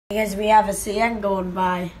Because we have a CN going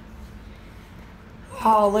by.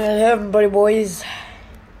 Oh, look at everybody, boys.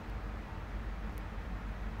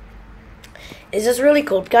 It's just really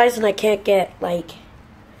cold, guys, and I can't get, like,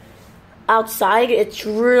 outside. It's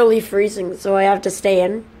really freezing, so I have to stay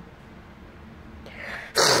in.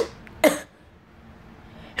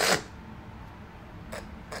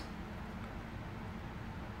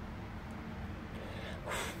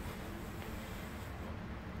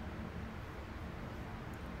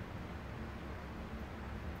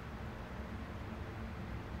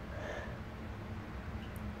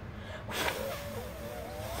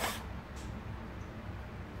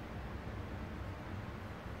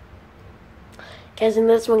 Guys, and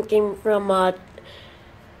this one came from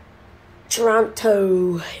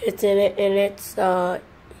Toronto. It's in it, and it's a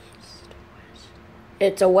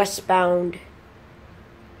westbound.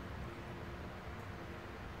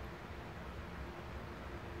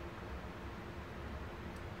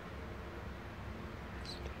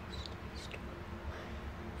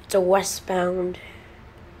 It's a westbound.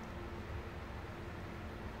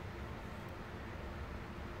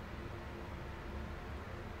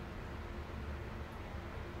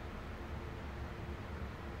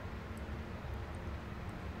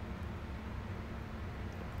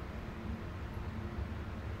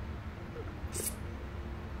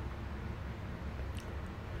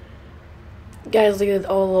 Guys, look at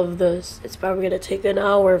all of this. It's probably going to take an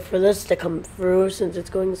hour for this to come through since it's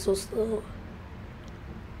going so slow.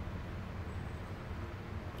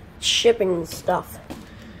 Shipping stuff.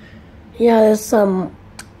 Yeah, there's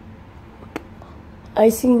I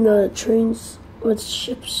seen the trains with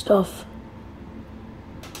ship stuff.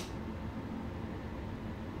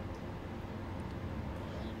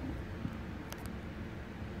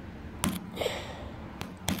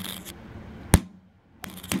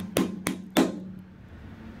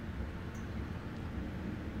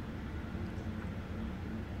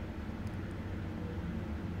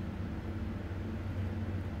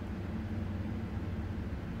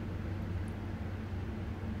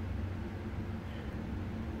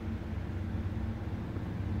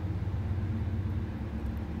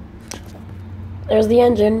 There's the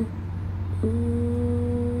engine.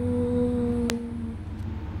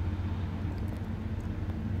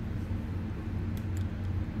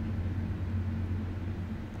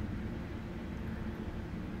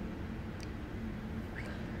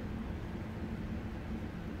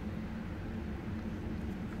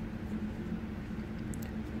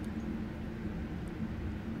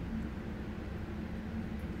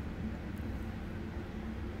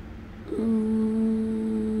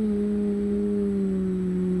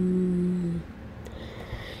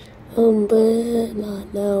 But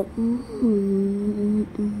not now.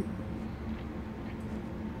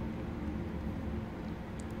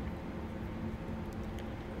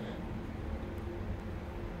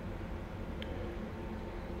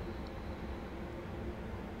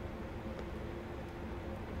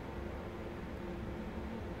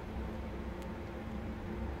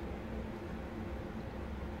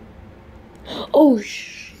 Oh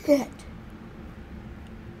shit.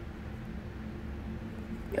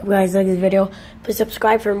 If you guys like this video, please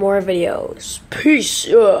subscribe for more videos. Peace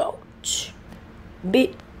out.